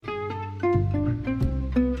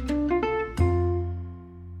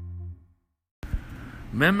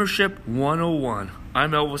Membership 101.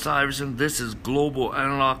 I'm Elvis Iverson. This is Global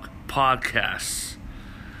Analog Podcasts,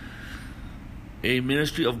 a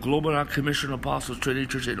ministry of Global Analog Commission Apostles Trinity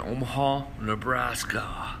Church in Omaha,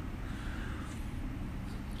 Nebraska.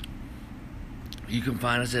 You can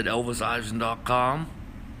find us at elvisiverson.com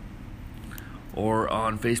or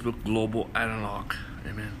on Facebook, Global Analog.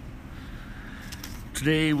 Amen.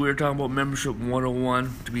 Today we're talking about Membership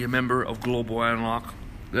 101, to be a member of Global Analog.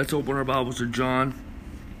 Let's open our Bibles to John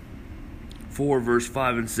 4, verse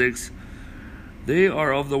 5 and 6. They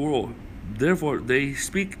are of the world, therefore they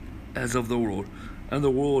speak as of the world, and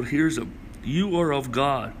the world hears them. You are of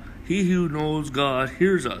God. He who knows God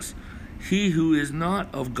hears us. He who is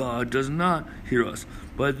not of God does not hear us.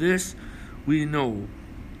 By this we know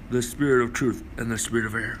the spirit of truth and the spirit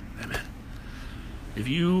of error. Amen. If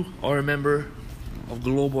you are a member of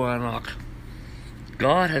Global Analog,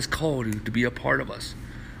 God has called you to be a part of us.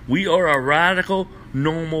 We are a radical,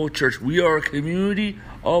 normal church. We are a community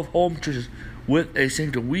of home churches with a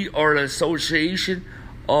sanctuary. We are an association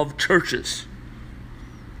of churches.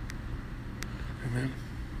 Amen.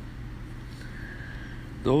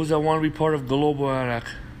 Those that want to be part of Global Analog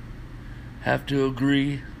have to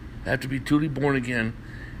agree, have to be truly born again,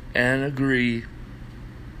 and agree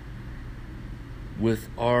with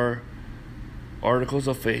our articles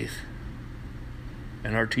of faith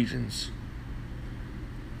and our teachings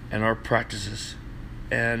and our practices,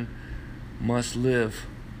 and must live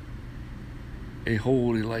a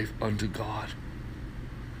holy life unto God,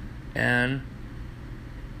 and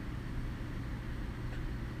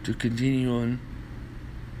to continue on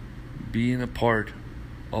being a part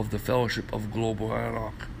of the fellowship of Global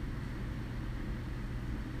Analog.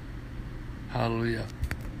 Hallelujah.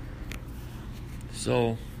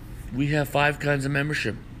 So, we have 5 kinds of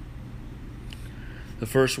membership. The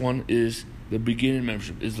first one is the beginning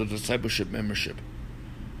membership, is the discipleship membership.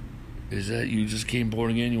 Is that you just came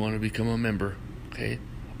born again, you want to become a member, okay?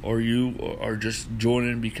 Or you are just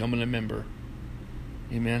joining and becoming a member.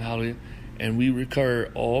 Amen, hallelujah. And we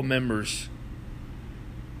require all members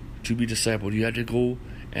to be discipled. You have to go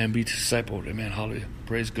and be discipled. Amen, hallelujah.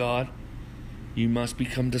 Praise God. You must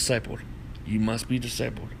become discipled. You must be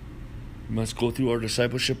discipled. You must go through our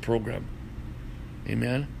discipleship program.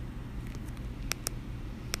 Amen.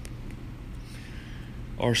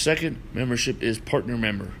 Our second membership is partner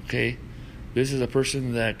member. Okay, this is a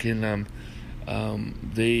person that can,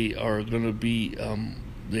 they are going to be,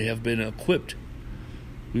 they have been equipped.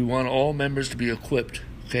 We want all members to be equipped.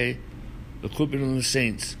 Okay, equipping of the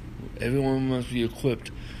saints. Everyone must be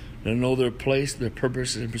equipped to know their place, their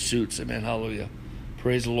purpose, and pursuits. Amen. Hallelujah.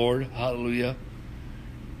 Praise the Lord. Hallelujah.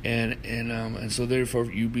 And so therefore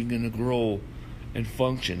you begin to grow and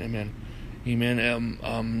function. Amen. Amen.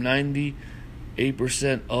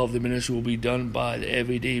 98% of the ministry will be done by the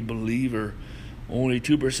everyday believer. Only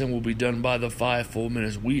 2% will be done by the fivefold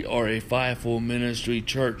ministry. We are a fivefold ministry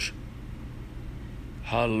church.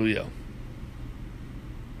 Hallelujah.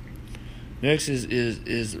 Next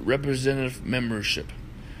is representative membership.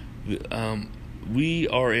 We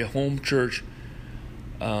are a home church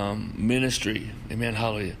ministry. Amen.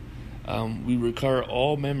 Hallelujah. We require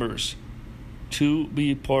all members to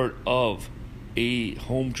be part of a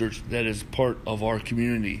home church that is part of our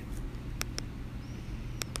community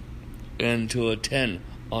and to attend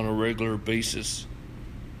on a regular basis.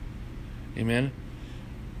 Amen.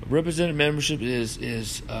 Representative membership is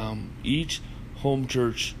each home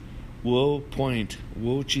church will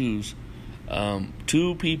choose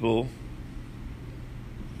 2 people,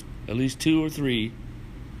 at least 2 or 3,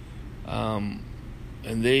 and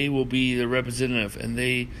they will be the representative, and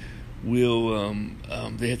they will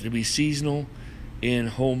they have to be seasonal in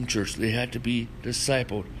home church. They have to be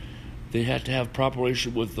discipled. They have to have proper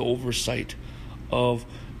relationship with the oversight of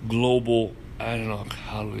Global Analog.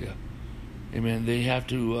 Hallelujah. Amen. They have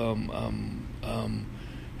to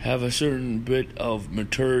have a certain bit of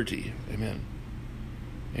maturity. Amen.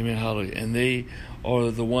 Amen. Hallelujah. And they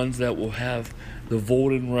are the ones that will have the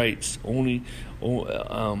voting rights. Only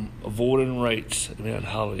voting rights. Amen.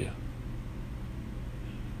 Hallelujah.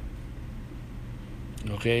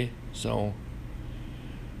 Okay. So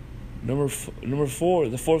number 4,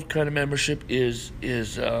 the 4th kind of membership is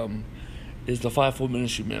the fivefold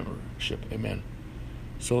ministry membership. Amen.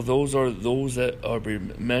 So those are those that are being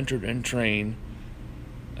mentored and trained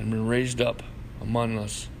and been raised up among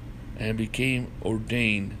us and became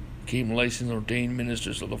licensed ordained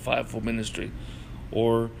ministers of the fivefold ministry,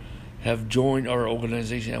 or have joined our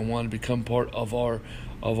organization and want to become part of our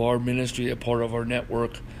ministry, a part of our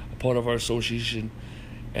network, a part of our association,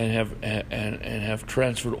 and have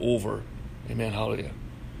transferred over. Amen. Hallelujah.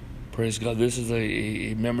 Praise God. This is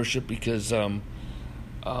a membership because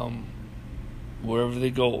wherever they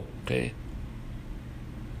go, okay,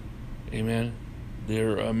 amen,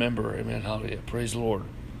 they're a member, amen, hallelujah, praise the Lord,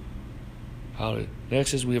 hallelujah.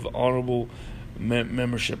 Next is we have honorable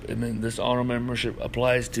membership, and then this honorable membership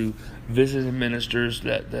applies to visiting ministers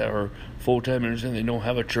that are full-time ministers and they don't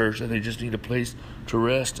have a church and they just need a place to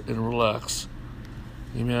rest and relax,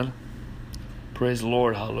 amen, praise the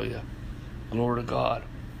Lord, hallelujah, glory to God.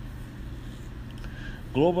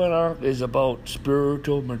 Global Anarch is about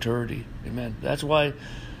spiritual maturity. Amen. That's why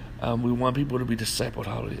we want people to be discipled.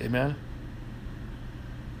 Hallelujah. Amen.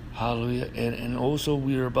 Hallelujah. And also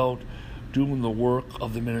we are about doing the work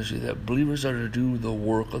of the ministry. That believers are to do the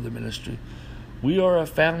work of the ministry. We are a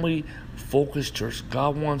family-focused church.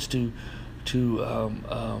 God wants to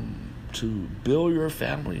build your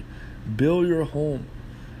family, build your home.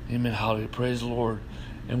 Amen. Hallelujah. Praise the Lord.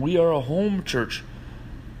 And we are a home church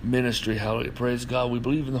ministry. Hallelujah. Praise God. We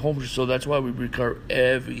believe in the home church, so that's why we require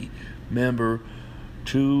every member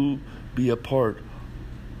to be a part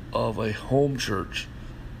of a home church,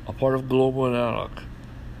 a part of Global Anarch,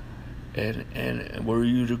 and where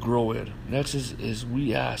you to grow in. Next is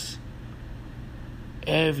we ask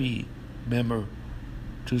every member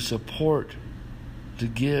to support, to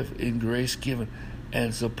give in grace given,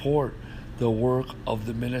 and support the work of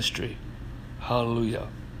the ministry. Hallelujah.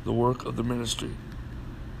 The work of the ministry.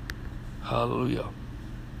 Hallelujah.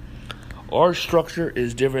 Our structure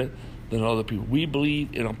is different than other people. We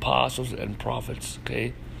believe in apostles and prophets,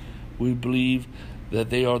 okay? We believe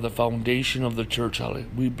that they are the foundation of the church, hallelujah.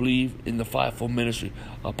 We believe in the fivefold ministry,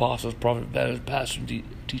 apostles, prophets, evangelists, pastors,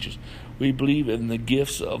 teachers. We believe in the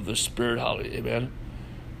gifts of the Spirit, hallelujah, amen?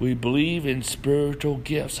 We believe in spiritual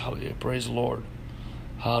gifts, hallelujah, praise the Lord.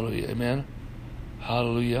 Hallelujah, amen?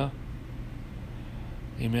 Hallelujah.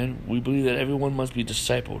 Amen. We believe that everyone must be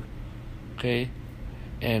discipled, okay,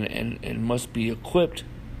 and must be equipped,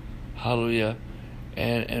 hallelujah,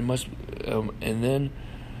 and must and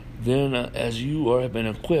then as you have been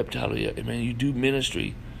equipped, hallelujah, amen, you do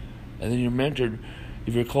ministry, and then you're mentored.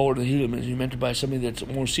 If you're called to the healing ministry, you're mentored by somebody that's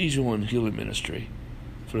more seasonal in healing ministry,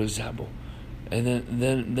 for example, and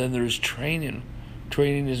then there's training.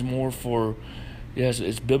 Training is more for, yes,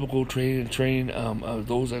 it's biblical training.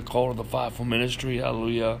 Those that are called to the fivefold ministry,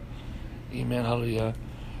 hallelujah, amen, hallelujah.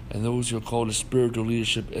 And those who are called to spiritual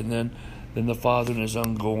leadership, and then the fathering is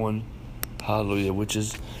ongoing, hallelujah, which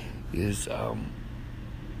is that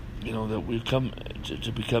we come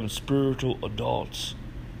to become spiritual adults.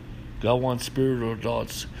 God wants spiritual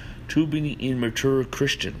adults. Too many immature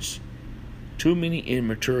Christians.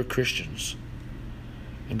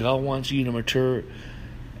 And God wants you to mature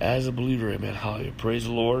as a believer, amen, hallelujah, praise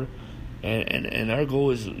the Lord. And our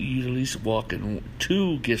goal is you to at least walk in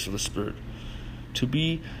 2 gifts of the Spirit.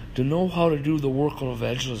 To know how to do the work of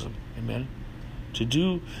evangelism, amen. To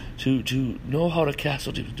know how to cast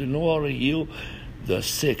out demons, to know how to heal the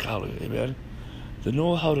sick, hallelujah, amen. To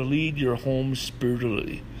know how to lead your home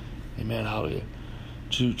spiritually, amen, hallelujah.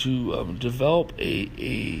 To develop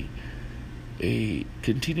a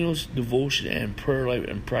continuous devotion and prayer life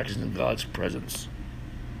and practice in God's presence.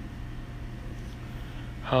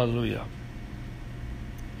 Hallelujah.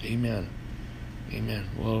 Amen. Amen.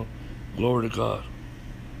 Well, glory to God.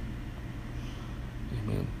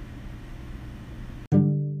 Amen.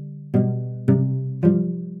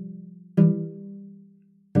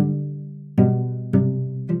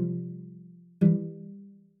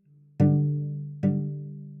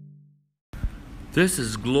 This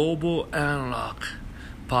is Global Anarch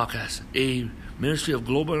Podcast, a ministry of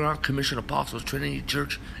Global Anarch Commission Apostles Trinity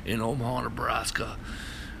Church in Omaha, Nebraska.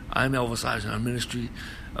 I'm Elvis Eisen. Our ministry,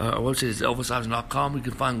 our website is elviseisen.com. You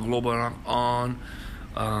can find Global Anarch on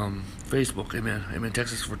Facebook. Amen. Amen.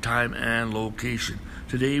 Text us for time and location.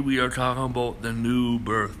 Today we are talking about the new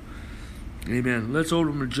birth. Amen. Let's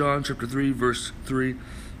open to John chapter 3, verse 3.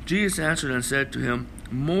 Jesus answered and said to him,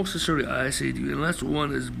 most assuredly I say to you, unless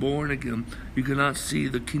one is born again, you cannot see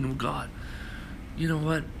the kingdom of God. You know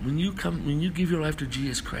what? When you give your life to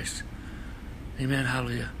Jesus Christ, amen,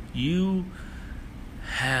 hallelujah, you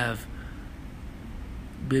have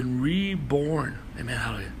been reborn, amen,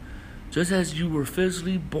 hallelujah. Just as you were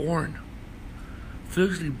physically born,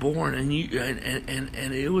 and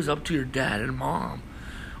it was up to your dad and mom.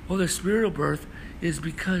 Well, the spiritual birth is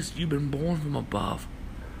because you've been born from above.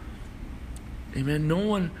 Amen. No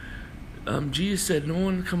one, Jesus said, no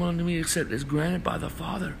one come unto me except is granted by the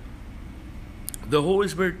Father. The Holy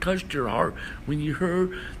Spirit touched your heart when you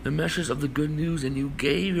heard the message of the good news and you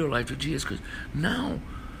gave your life to Jesus Christ. Now,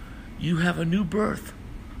 you have a new birth.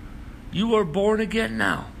 You are born again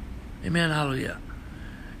now. Amen. Hallelujah.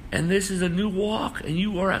 And this is a new walk, and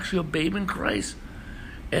you are actually a babe in Christ.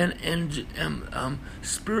 And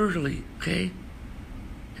spiritually, okay?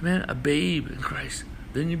 Amen? A babe in Christ.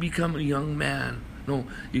 Then you become a young man. No,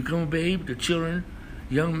 you become a babe to children,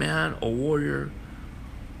 young man, a warrior,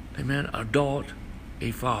 amen, adult,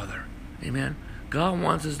 a father. Amen? God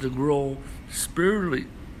wants us to grow spiritually.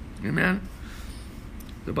 Amen?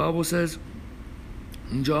 The Bible says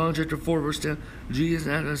in John chapter 4, verse 10, Jesus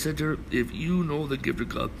answered and said to her, if you know the gift of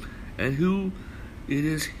God, and who it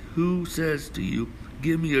is who says to you,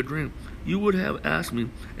 give me a drink, you would have asked me,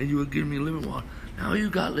 and you would give me living water. Now you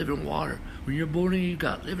got living water. When you're born again, you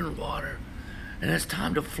got living water. And it's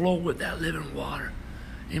time to flow with that living water.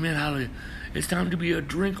 Amen, hallelujah. It's time to be a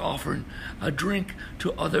drink offering, a drink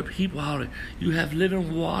to other people, hallelujah. You have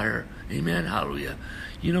living water. Amen, hallelujah.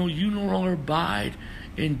 You know, you no longer abide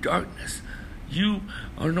in darkness. You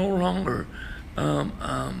are no longer,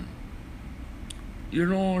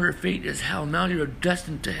 your fate is hell. Now you're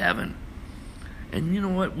destined to heaven. And you know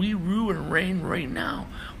what? We rule and reign right now.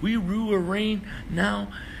 We rule and reign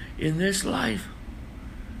now in this life,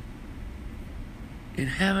 in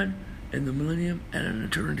heaven, in the millennium, and in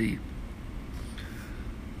eternity.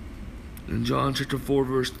 In John chapter 4,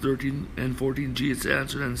 verse 13 and 14, Jesus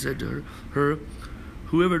answered and said to her,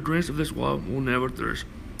 whoever drinks of this water will never thirst.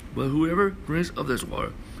 But whoever drinks of this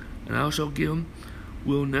water, and I shall give him,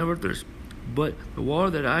 will never thirst. But the water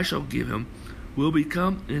that I shall give him will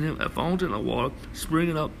become in him a fountain of water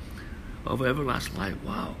springing up of everlasting life.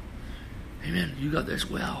 Wow. Amen. You got this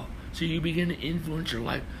well. So you begin to influence your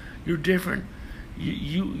life. You're different.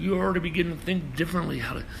 You already begin to think differently.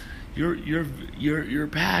 How your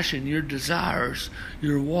passion, your desires,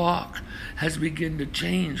 your walk has begun to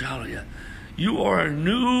change. Hallelujah. You are a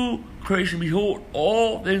new creation. Behold,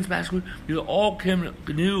 all things passed away. You all came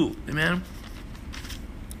new. Amen.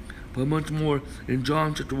 But much more in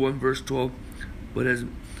John chapter 1, verse 12. But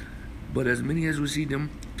as many as received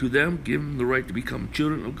him, to them give him the right to become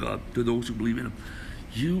children of God, to those who believe in him.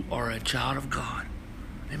 You are a child of God.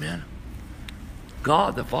 Amen.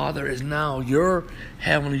 God the Father is now your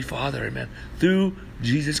heavenly Father. Amen. Through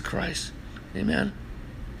Jesus Christ. Amen.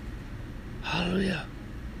 Hallelujah.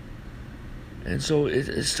 And so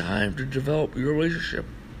it's time to develop your relationship.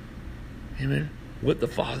 Amen. With the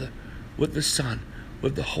Father, with the Son,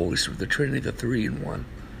 with the Holy Spirit, the Trinity, the three in one.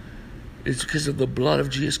 It's because of the blood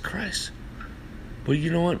of Jesus Christ. But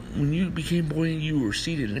you know what? When you became born, you were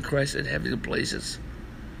seated in Christ in heavenly places.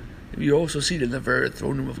 You're also seated in the very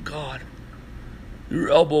throne room of God. Your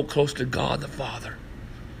elbow close to God the Father.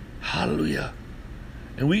 Hallelujah.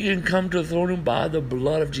 And we can come to the throne room by the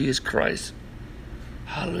blood of Jesus Christ.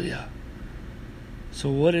 Hallelujah. So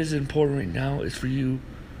what is important right now is for you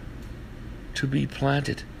to be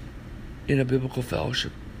planted in a biblical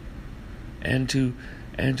fellowship, and to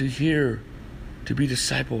hear, to be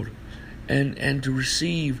discipled, and to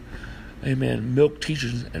receive, amen, milk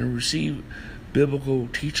teachings, and receive biblical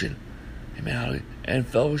teaching, amen, and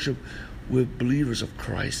fellowship with believers of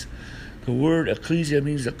Christ. The word ecclesia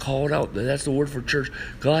means the called out. That's the word for church.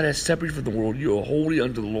 God has separated from the world. You are holy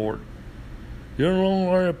unto the Lord. You're no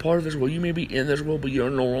longer a part of this world. You may be in this world, but you're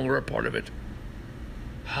no longer a part of it.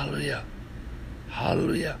 Hallelujah.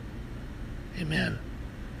 Hallelujah. Amen.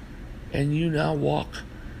 And you now walk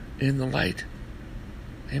in the light.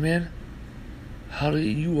 Amen.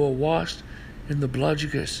 Hallelujah. You are washed in the blood of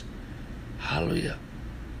Jesus. Hallelujah.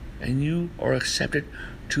 And you are accepted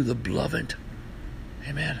to the beloved.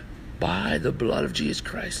 Amen. By the blood of Jesus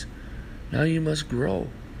Christ. Now you must grow.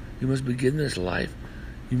 You must begin this life.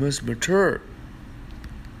 You must mature.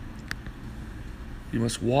 You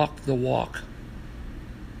must walk the walk.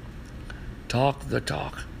 Talk the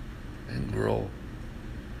talk. And grow.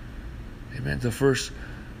 Amen. The first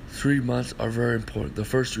 3 months are very important. The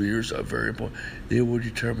first 3 years are very important. They will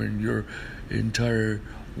determine your entire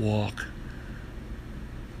walk.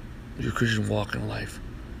 Your Christian walk in life.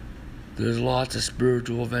 There's lots of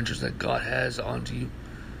spiritual adventures that God has onto you.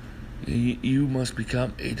 You must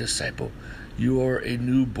become a disciple. You are a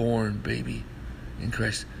newborn baby in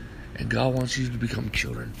Christ. And God wants you to become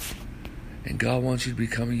children. And God wants you to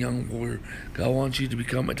become a young warrior. God wants you to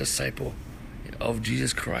become a disciple of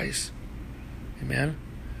Jesus Christ. Amen?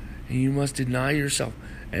 And you must deny yourself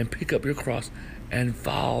and pick up your cross and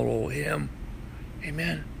follow Him.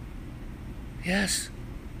 Amen? Yes.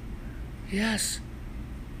 Yes.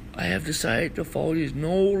 I have decided to follow you.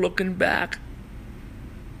 No looking back.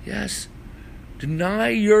 Yes. Deny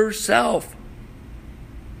yourself.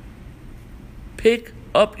 Pick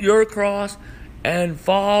up your cross and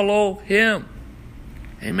follow Him.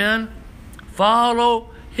 Amen? Follow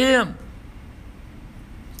Him.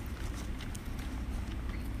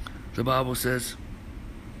 The Bible says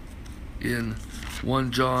in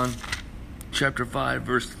 1 John chapter 5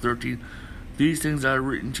 verse 13, "These things I have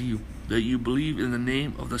written to you, that you believe in the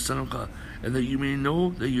name of the Son of God, and that you may know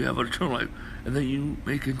that you have eternal life, and that you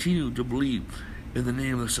may continue to believe in the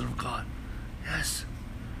name of the Son of God." Yes,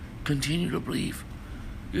 continue to believe.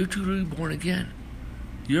 You're truly born again.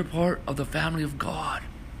 You're part of the family of God.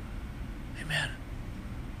 Amen.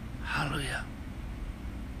 Hallelujah.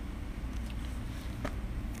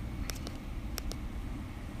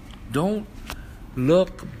 Don't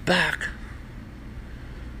look back.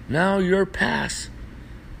 Now your past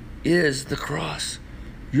is the cross.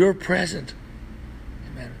 Your present,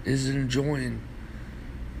 amen, is enjoying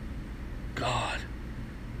God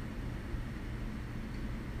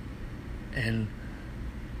and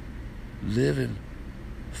living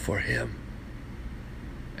for Him.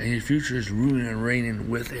 And your future is ruling and reigning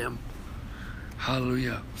with Him.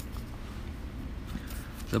 Hallelujah.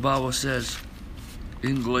 The Bible says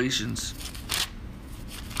in Galatians,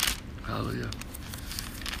 hallelujah,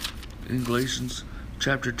 in Galatians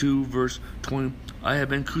chapter 2 verse 20, "I have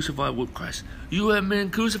been crucified with Christ." You have been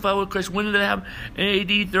crucified with Christ. When did it happen? In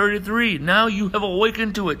AD 33. Now you have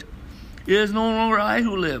awakened to it. It is no longer I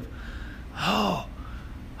who live. Oh,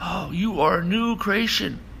 you are a new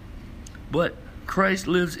creation. But Christ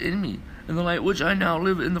lives in me. In the light which I now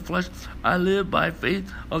live in the flesh, I live by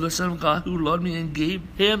faith of the Son of God who loved me and gave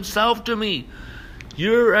Himself to me.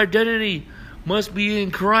 Your identity must be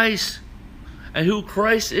in Christ and who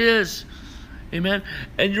Christ is. Amen.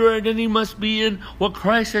 And your identity must be in what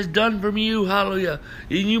Christ has done for you. Hallelujah.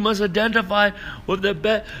 And you must identify with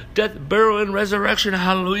the death, burial, and resurrection.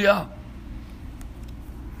 Hallelujah.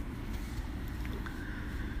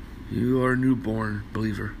 You are a newborn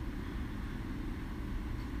believer.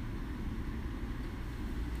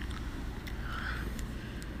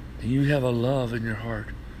 And you have a love in your heart.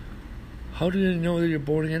 How do you know that you're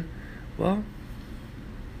born again? Well,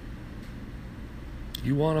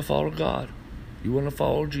 you want to follow God. You want to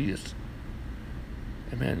follow Jesus.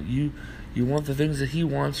 Amen. You want the things that He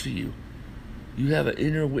wants for you. You have an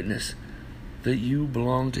inner witness that you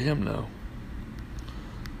belong to Him now.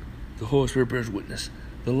 The Holy Spirit bears witness.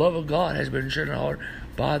 The love of God has been shed in our heart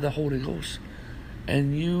by the Holy Ghost.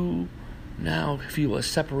 And you now feel a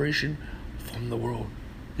separation from the world.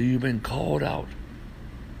 That you've been called out.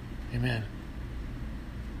 Amen.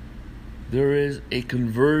 There is a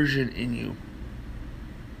conversion in you.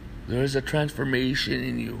 There is a transformation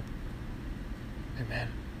in you. Amen.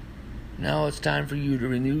 Now it's time for you to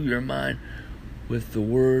renew your mind with the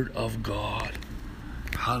Word of God.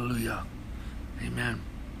 Hallelujah. Amen.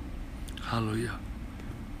 Hallelujah.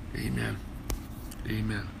 Amen.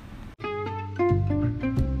 Amen.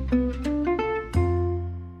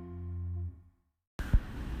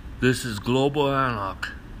 This is Global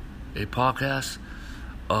Anarch, a podcast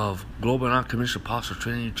of Global Anarch Commission Apostle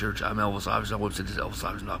Trinity Church. I'm Elvis Iverson. Our website is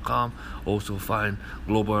elvisIverson.com. Also find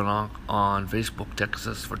Global Anarch on Facebook. Text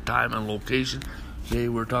us for time and location. Today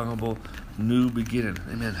we're talking about new beginning.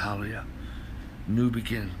 Amen. Hallelujah. New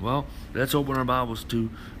beginning. Well, let's open our Bibles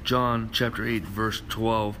to John chapter 8 verse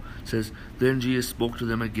 12. It says, "Then Jesus spoke to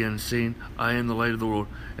them again, saying, I am the light of the world,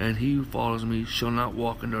 and he who follows me shall not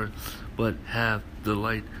walk in darkness, but have the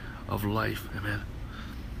light of life." Amen.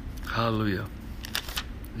 Hallelujah.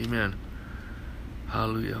 Amen.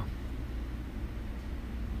 Hallelujah.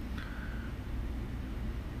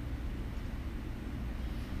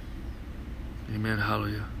 Amen.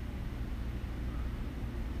 Hallelujah.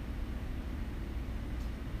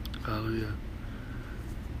 Hallelujah.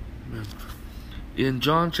 Amen. In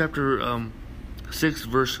John chapter 6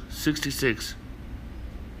 verse 66,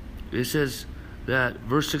 it says that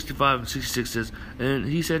verse 65 and 66 says, "And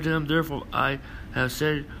he said to them, Therefore I have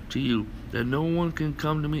said to you that no one can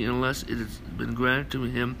come to me unless it has been granted to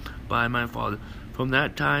him by my Father." From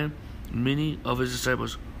that time many of his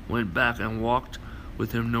disciples went back and walked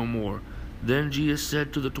with him no more. Then Jesus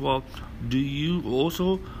said to the 12, "Do you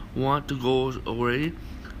also want to go away?"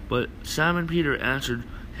 But Simon Peter answered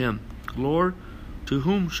him, "Lord, to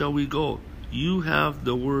whom shall we go? You have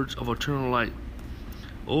the words of eternal life.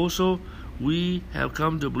 Also, we have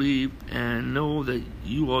come to believe and know that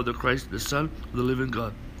you are the Christ, the Son of the living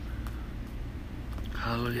God."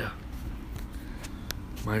 Hallelujah.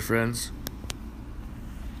 My friends,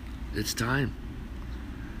 it's time.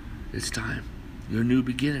 It's time. Your new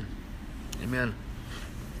beginning. Amen.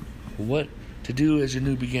 What to do as your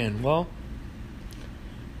new beginning? Well,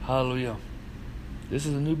 hallelujah. This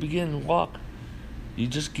is a new beginning walk. You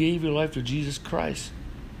just gave your life to Jesus Christ.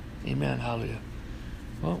 Amen. Hallelujah.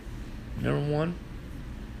 Well, number one,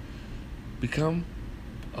 become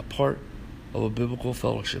a part of a biblical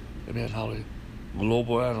fellowship. Amen. Hallelujah.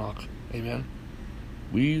 Global Analog. Amen.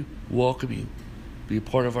 We welcome you. Be a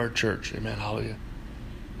part of our church. Amen. Hallelujah.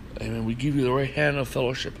 Amen. We give you the right hand of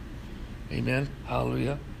fellowship. Amen.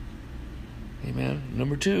 Hallelujah. Amen.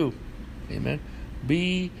 Number 2. Amen.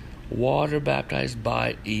 Be water baptized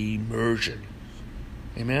by immersion.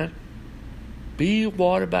 Amen. Be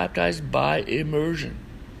water baptized by immersion.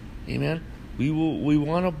 Amen. We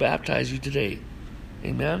want to baptize you today.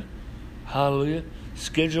 Amen. Hallelujah.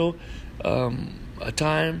 Schedule a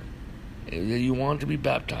time that you want to be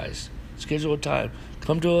baptized. Schedule a time.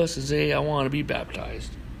 Come to us and say, I want to be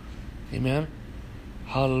baptized. Amen.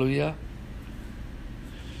 Hallelujah.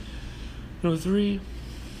 Number 3,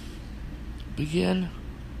 begin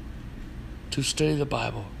to study the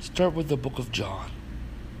Bible. Start with the book of John.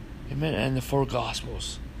 Amen. And the 4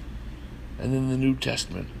 Gospels. And then the New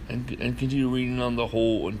Testament. And continue reading on the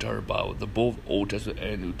whole entire Bible. The both Old Testament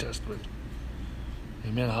and New Testament.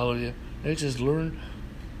 Amen. Hallelujah. Next is learn.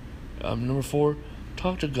 Number 4,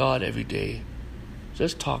 talk to God every day.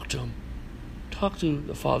 Just talk to Him. Talk to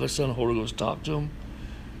the Father, Son, Holy Ghost. Talk to Him.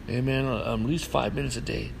 Amen. At least 5 minutes a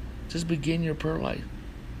day. Just begin your prayer life.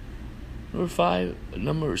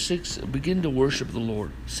 Number 6, begin to worship the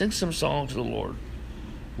Lord. Sing some songs to the Lord.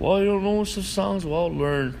 Well, you don't know some songs, well,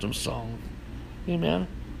 learn some songs. Amen.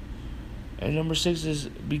 And number 6 is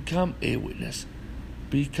become a witness.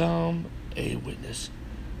 Become a witness.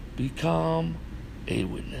 Become a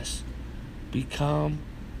witness. Become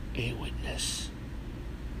a witness.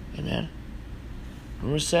 Amen.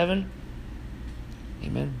 Number 7,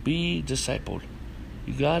 amen, be discipled.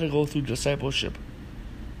 You got to go through discipleship.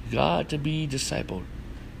 You got to be discipled.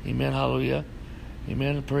 Amen. Hallelujah.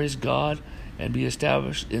 Amen. Praise God and be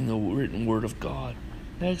established in the written word of God.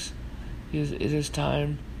 Next, it is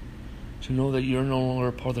time to know that you're no longer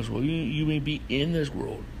a part of this world. You may be in this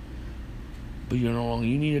world, but you're no longer.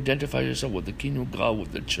 You need to identify yourself with the kingdom of God,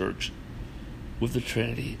 with the church, with the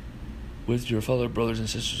Trinity, with your fellow brothers and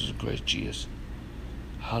sisters in Christ Jesus.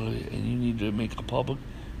 Hallelujah. And you need to make a public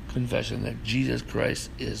confession that Jesus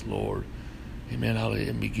Christ is Lord. Amen.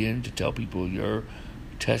 Hallelujah. And begin to tell people your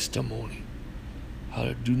testimony.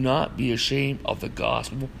 Hallelujah. Do not be ashamed of the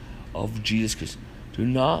gospel of Jesus Christ. Do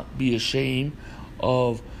not be ashamed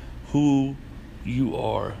of who you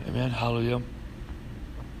are. Amen. Hallelujah.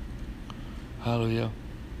 Hallelujah.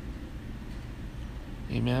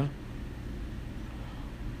 Amen.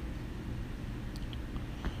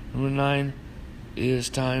 Number 9, it is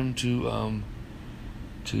time to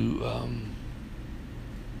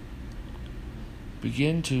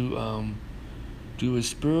begin to do a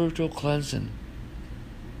spiritual cleansing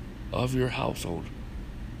of your household.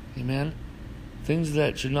 Amen. Things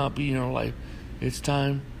that should not be in your life, it's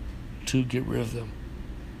time to get rid of them.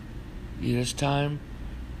 It is time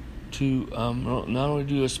to not only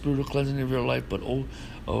do a spiritual cleansing of your life, but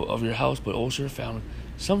of your house, but also your family.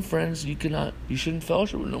 Some friends you shouldn't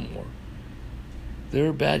fellowship with no more. They're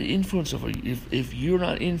a bad influence over you. If you're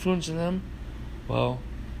not influencing them, well,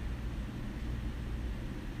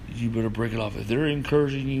 you better break it off. If they're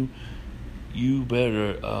encouraging you, you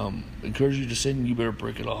better encourage you to sin. You better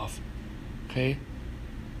break it off. Okay?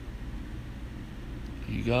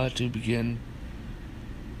 You got to begin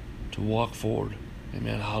to walk forward.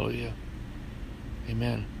 Amen. Hallelujah.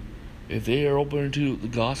 Amen. If they are open to the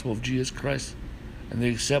gospel of Jesus Christ and they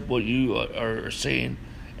accept what you are saying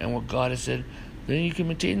and what God has said, then you can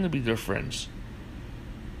maintain to be their friends.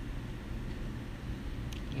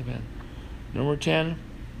 Amen. Number 10,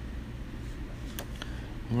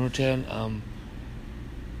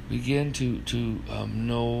 begin to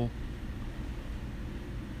know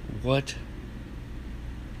what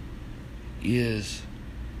is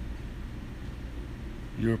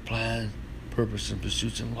your plan, purpose, and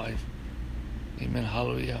pursuits in life. Amen.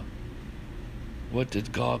 Hallelujah. What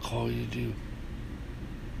did God call you to do?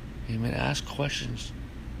 Amen. Ask questions.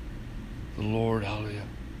 The Lord. Hallelujah.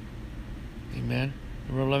 Amen.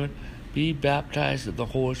 Number 11, be baptized in the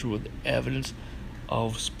Holy Spirit with evidence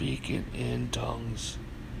of speaking in tongues.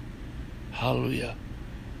 Hallelujah.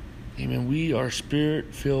 Amen. We are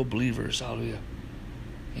spirit-filled believers. Hallelujah.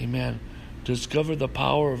 Amen. Discover the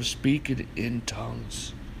power of speaking in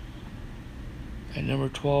tongues. And number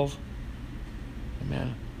 12,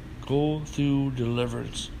 amen, go through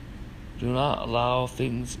deliverance. Do not allow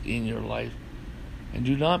things in your life. And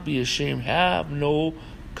do not be ashamed. Have no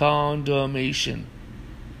condemnation.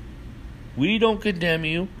 We don't condemn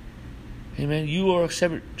you. Amen. You are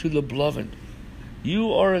accepted to the beloved.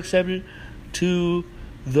 You are accepted to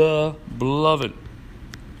the beloved.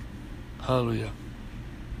 Hallelujah.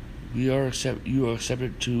 You are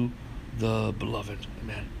accepted to the beloved.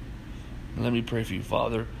 Amen. And let me pray for you,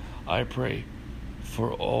 Father. I pray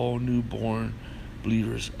for all newborn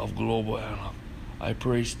believers of Global Analog. I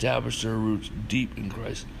pray establish their roots deep in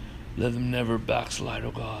Christ. Let them never backslide,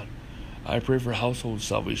 O God. I pray for household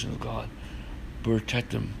salvation, O God.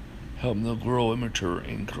 Protect them. Help them to grow and mature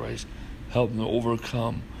in Christ. Help them to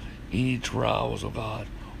overcome any trials, O God,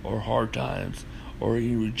 or hard times, or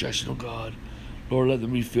any rejection, O God. Lord, let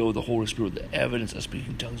them be filled with the Holy Spirit, the evidence of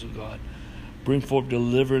speaking tongues, O God. Bring forth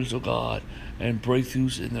deliverance, O God, and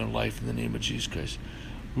breakthroughs in their life in the name of Jesus Christ.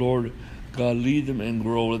 Lord, God, lead them and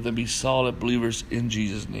grow. Let them be solid believers in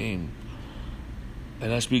Jesus' name.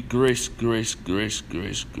 And I speak grace, grace, grace,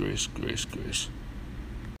 grace, grace, grace, grace.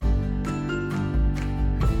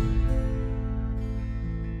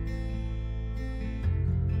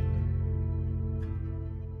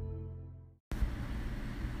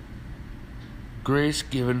 Grace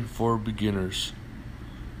given for beginners.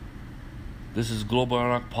 This is Global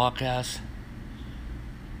Analog Podcast,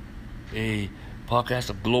 a podcast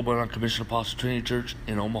of Global Analog Commission Apostle Trinity Church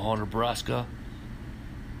in Omaha, Nebraska.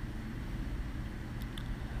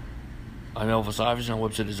 I'm Elvis Iverson. Our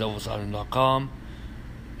website is elvisiverson.com,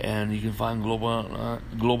 and you can find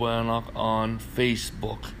Global Analog on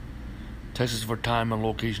Facebook. Text us for time and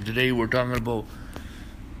location. Today we're talking about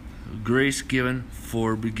grace given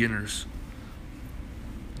for beginners.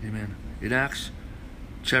 Amen. In Acts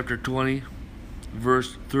chapter 20,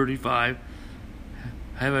 verse 35,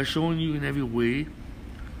 have I shown you in every way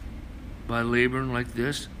by laboring like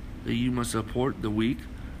this that you must support the weak?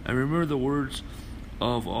 And remember the words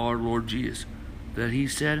of our Lord Jesus, that he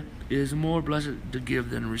said, it is more blessed to give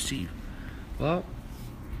than receive. Well,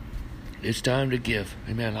 it's time to give.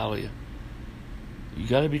 Amen. Hallelujah. You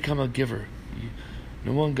got to become a giver.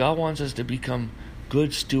 Number one, God wants us to become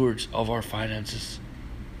good stewards of our finances.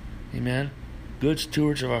 Amen. Good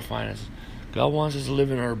stewards of our finances. God wants us to live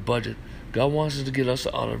in our budget. God wants us to get us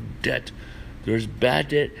out of debt. There's bad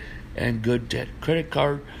debt and good debt. Credit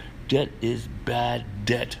card debt is bad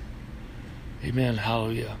debt. Amen.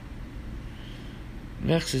 Hallelujah.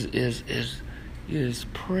 Next is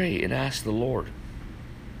pray and ask the Lord.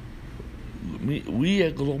 We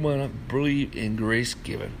at Global believe in grace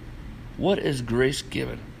given. What is grace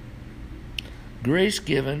given? Grace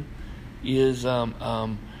given is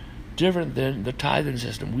different than the tithing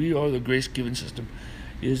system. We are the grace given system.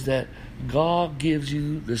 Is that God gives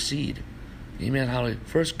you the seed. Amen. Hallelujah.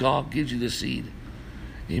 First, God gives you the seed.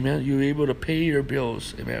 Amen. You're able to pay your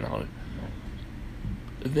bills. Amen. Hallelujah.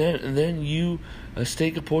 Then you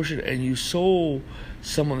stake a portion and you sow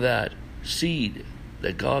some of that seed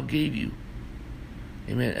that God gave you.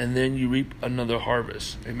 Amen. And then you reap another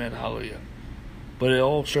harvest. Amen. Hallelujah. But it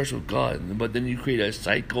all starts with God. But then you create a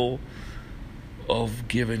cycle of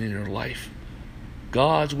giving in your life.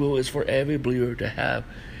 God's will is for every believer to have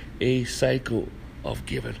a cycle of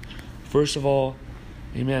giving. First of all,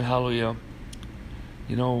 amen, hallelujah.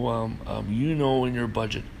 In your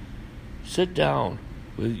budget, sit down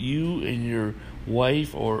with you and your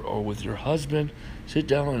wife or with your husband. Sit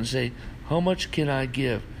down and say, how much can I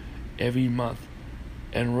give every month?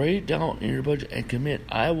 And write it down in your budget and commit,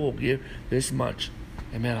 I will give this much.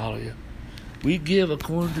 Amen, hallelujah. We give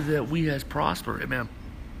according to that we has prospered. Amen.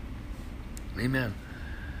 Amen.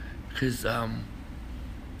 Because the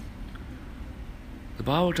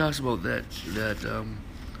Bible talks about that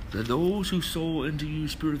those who sow into you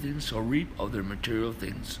spiritual things shall reap of their material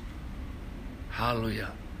things.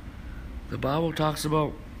 Hallelujah. The Bible talks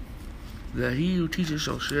about that he who teaches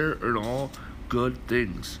shall share in all good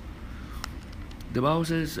things. The Bible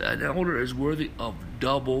says an elder is worthy of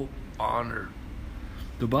double honor.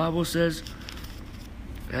 The Bible says,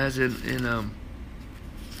 as in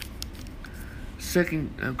 2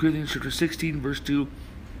 Corinthians chapter 16 verse 2,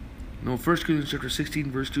 1 Corinthians chapter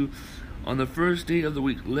 16 verse 2, on the first day of the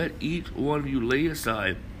week let each one of you lay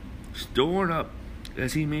aside, storing up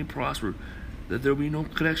as he may prosper, that there will be no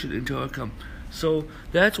connection until I come. So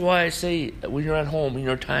that's why I say, when you're at home in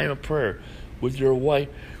your time of prayer with your wife,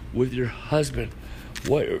 with your husband,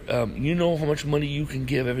 you know how much money you can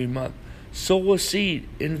give every month. Sow a seed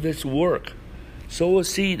in this work. Sow a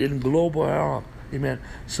seed in Global Analog. Amen.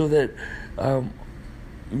 So that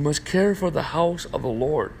you must care for the house of the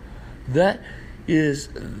Lord. That is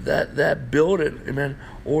that building, amen,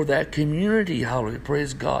 or that community. Hallelujah.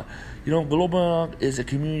 Praise God. Global Analog is a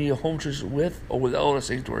community of home churches with or without a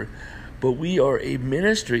sanctuary, but we are a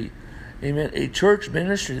ministry, amen, a church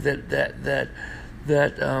ministry that the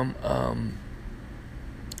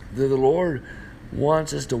Lord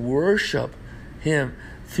wants us to worship Him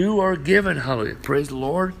through our giving. Hallelujah. Praise the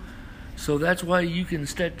Lord. So that's why you can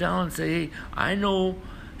sit down and say, hey, I know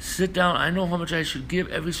how much I should give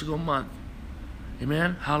every single month.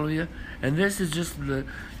 Amen. Hallelujah. And this is just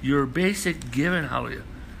your basic giving. Hallelujah.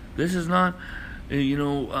 This is not,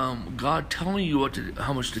 God telling you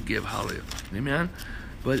how much to give. Hallelujah. Amen.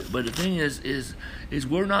 But the thing is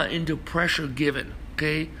we're not into pressure giving.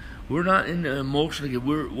 Okay. We're not into emotional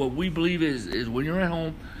giving. What we believe is when you're at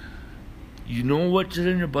home, you know what's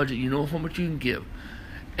in your budget. You know how much you can give.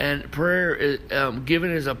 And prayer is,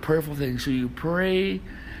 giving is a prayerful thing. So you pray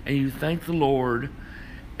and you thank the Lord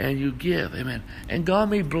and you give. Amen. And God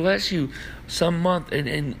may bless you some month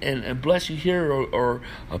and bless you here or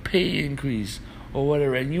a pay increase or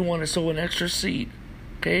whatever. And you want to sow an extra seed.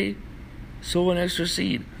 Okay? Sow an extra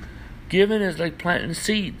seed. Giving is like planting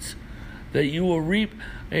seeds that you will reap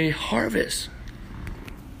a harvest.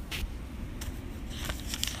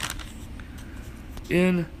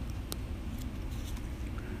 In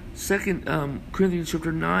 2 Corinthians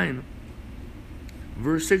chapter 9,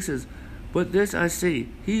 verse 6 says, "But this I say,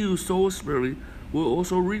 he who sows sparingly will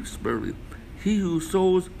also reap sparingly. He who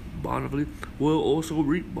sows bountifully will also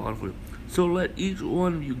reap bountifully. So let each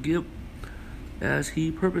one of you give as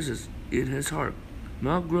he purposes in his heart,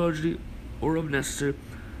 not grudgingly or of necessity,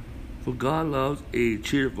 for God loves a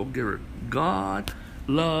cheerful giver." God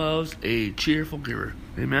loves a cheerful giver.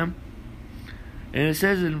 Amen. And it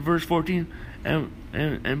says in verse 14,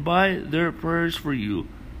 and by their prayers for you,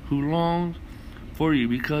 who long for you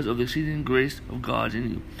because of the exceeding grace of God in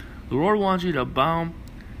you. The Lord wants you to abound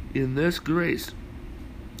in this grace.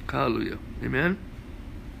 Hallelujah. Amen.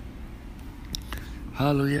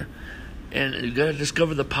 Hallelujah. And you got to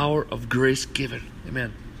discover the power of grace given.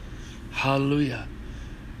 Amen. Hallelujah.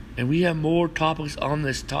 And we have more topics on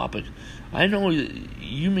this topic. I know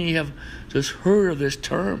you may have just heard of this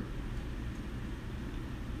term.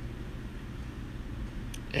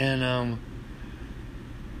 And a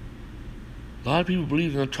lot of people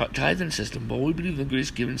believe in the tithing system, but we believe in the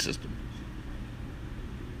grace-giving system.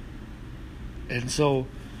 And so,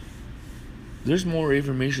 there's more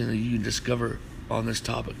information that you can discover on this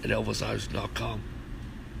topic at elvisisaac.com.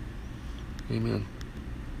 Amen.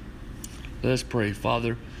 Let us pray.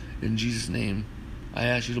 Father, in Jesus' name, I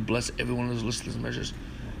ask you to bless everyone who's listening to this message.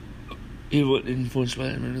 Everyone influenced by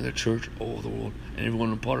the church all over the world, and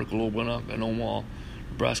everyone in part of Global and Omaha,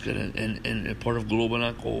 Nebraska, and a part of Global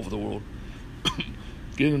all over the world.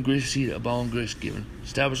 Give them grace seed, abound grace given.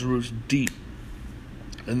 Establish the roots deep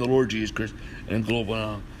in the Lord Jesus Christ and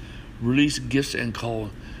Global. Release gifts and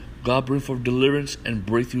call. God, bring forth deliverance and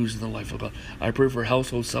breakthroughs in the life of God. I pray for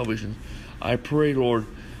household salvation. I pray, Lord,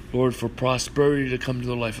 for prosperity to come to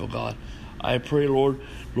the life of God. I pray, Lord,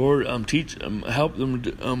 teach help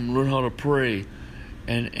them learn how to pray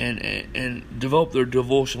and develop their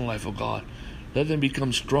devotional life of God. Let them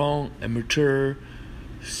become strong and mature,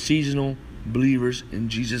 seasonal believers in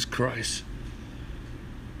Jesus Christ.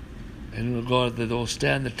 And God, that they will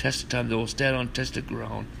stand the test of time. They will stand on tested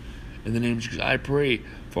ground. In the name of Jesus, I pray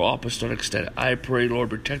for apostolic status. I pray, Lord,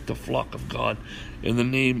 protect the flock of God in the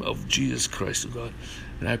name of Jesus Christ, of God.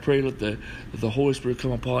 And I pray that the Holy Spirit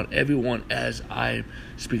come upon everyone as I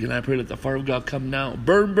speak. And I pray that the fire of God come now.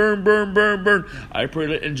 Burn, burn, burn, burn, burn. I pray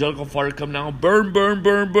that angelical fire come now. Burn, burn,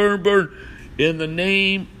 burn, burn, burn. In the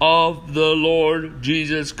name of the Lord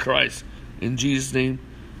Jesus Christ. In Jesus' name,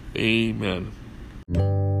 amen.